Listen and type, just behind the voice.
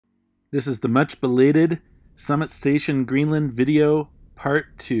This is the much belated Summit Station Greenland video part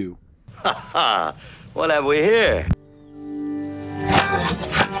 2. Ha ha! What have we here?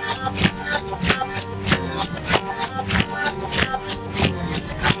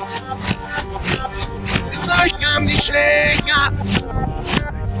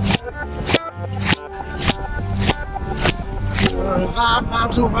 Am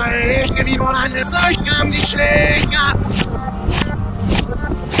zu weichen, wie man eine Seuche am die Schläger.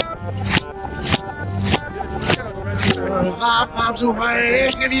 Am zu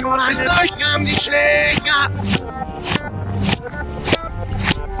weichen, wie man eine Seuche am die Schläger.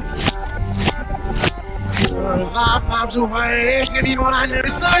 Am zu weichen, wie man eine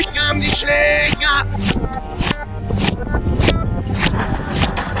Seuche am die Schläger.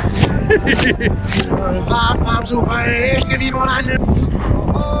 Am zu weichen, wie man eine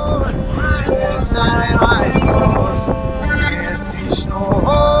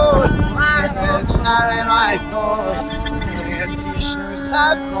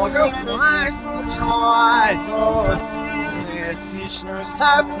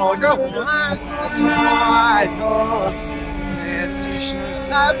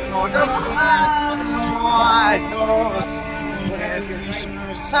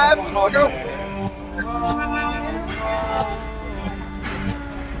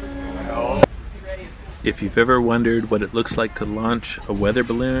If you've ever wondered what it looks like to launch a weather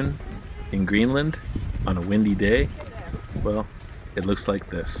balloon in Greenland on a windy day, well, it looks like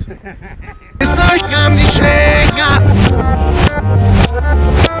this. Am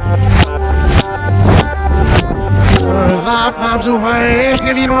zu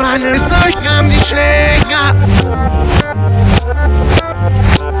weichen, wie man eine Seuche am die Schläger.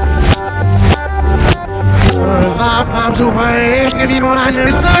 Am zu weichen, wie man eine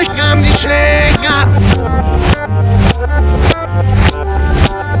Seuche am die Schläger.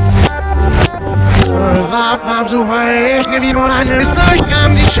 Am zu weichen, wie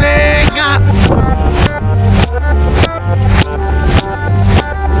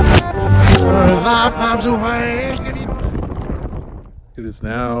man... It is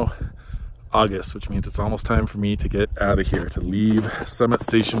now August, which means it's almost time for me to get out of here, to leave Summit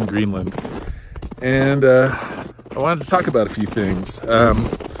Station Greenland. And I wanted to talk about a few things.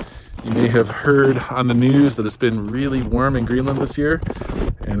 You may have heard on the news that it's been really warm in Greenland this year,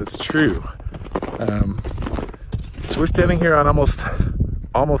 and it's true. So we're standing here on almost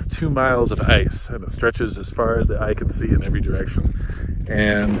 2 miles of ice, and it stretches as far as the eye can see in every direction.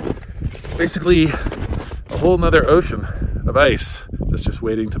 And it's basically a whole nother ocean of ice that's just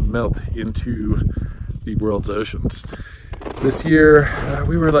waiting to melt into the world's oceans. This year,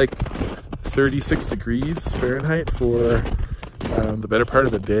 we were like 36 degrees Fahrenheit for the better part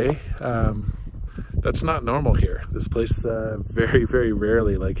of the day. That's not normal here. This place very, very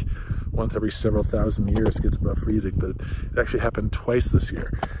rarely, like once every several thousand years, gets above freezing, but it actually happened twice this year.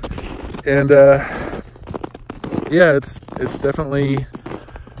 And yeah, it's definitely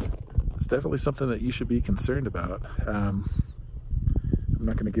something that you should be concerned about. I'm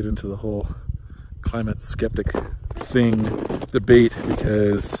not going to get into the whole climate skeptic debate,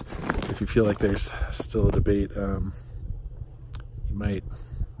 because if you feel like there's still a debate, you might,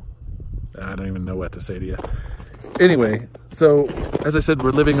 I don't even know what to say to you. Anyway, so as I said,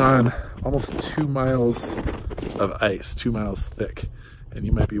 we're living on almost 2 miles of ice, 2 miles thick. And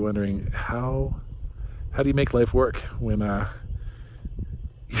you might be wondering, how do you make life work when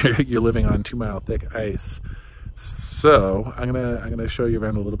you're living on 2 mile thick ice? So I'm gonna show you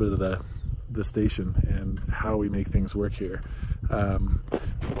around a little bit of the station and how we make things work here.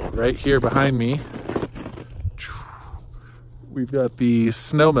 Right here behind me, we've got the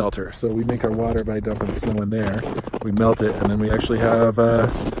snow melter. So we make our water by dumping snow in there. We melt it, and then we actually have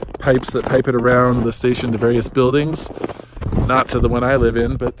pipes that pipe it around the station to various buildings. Not to the one I live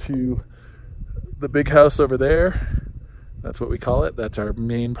in, but to the big house over there. That's what we call it. That's our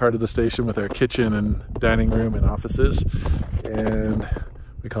main part of the station, with our kitchen and dining room and offices. And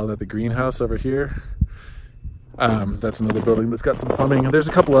we call that the greenhouse over here. That's another building that's got some plumbing. And there's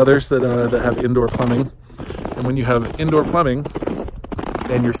a couple others that have indoor plumbing. And when you have indoor plumbing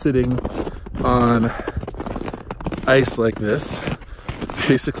and you're sitting on ice like this,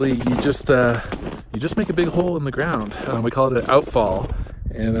 basically you just make a big hole in the ground. We call it an outfall.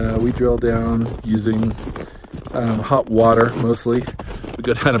 And we drill down using hot water mostly. We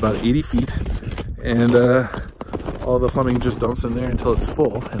go down about 80 feet, and all the plumbing just dumps in there until it's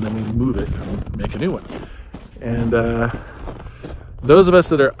full, and then we move it and make a new one. And those of us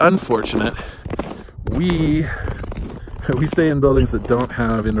that are unfortunate, we stay in buildings that don't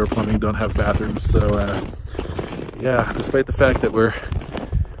have indoor plumbing, don't have bathrooms. So yeah, despite the fact that we're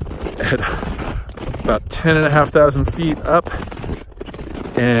at about 10,500 feet up,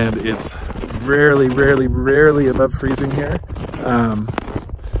 and it's rarely above freezing here.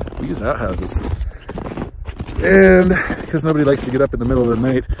 We use outhouses, and because nobody likes to get up in the middle of the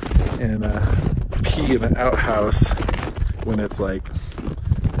night and pee in an outhouse when it's like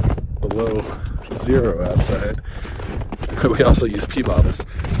below 0 outside. We also use pee bottles.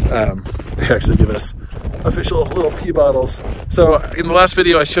 They actually give us official little pee bottles. So in the last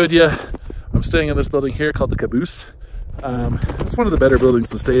video I showed you, I'm staying in this building here called the Caboose. It's one of the better buildings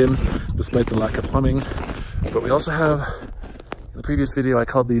to stay in, despite the lack of plumbing. But we also have, in the previous video I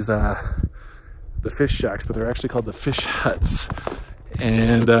called these the fish shacks, but they're actually called the fish huts.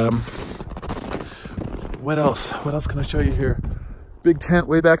 And what else? What else can I show you here? Big tent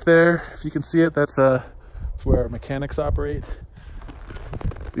way back there, if you can see it, that's where our mechanics operate.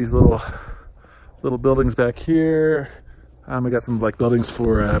 These little buildings back here. We got some like buildings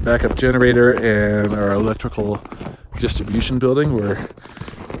for a backup generator and our electrical distribution building where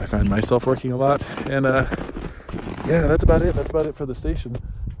I find myself working a lot. And yeah, that's about it. That's about it for the station.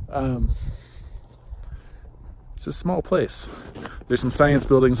 It's a small place. There's some science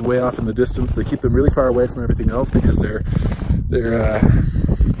buildings way off in the distance. They keep them really far away from everything else because they're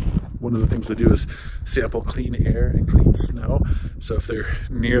one of the things they do is sample clean air and clean snow. So if they're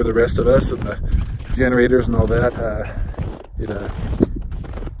near the rest of us and the generators and all that, it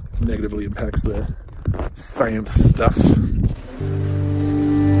negatively impacts the science stuff.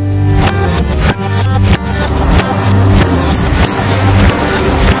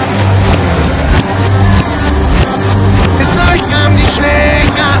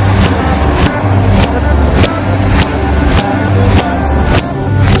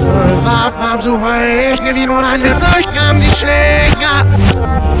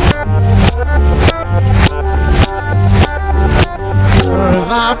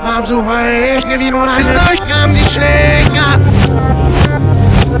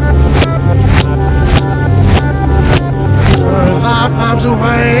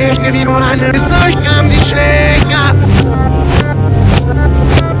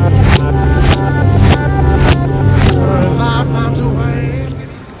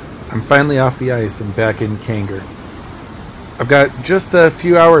 I'm finally off the ice and back in Kanger. I've got just a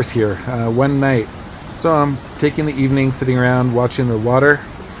few hours here, one night, so I'm taking the evening sitting around watching the water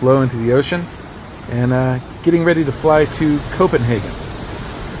flow into the ocean and getting ready to fly to Copenhagen.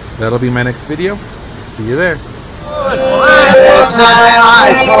 That'll be my next video. See you there.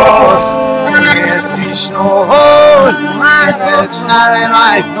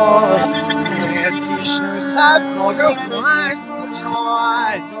 Nice.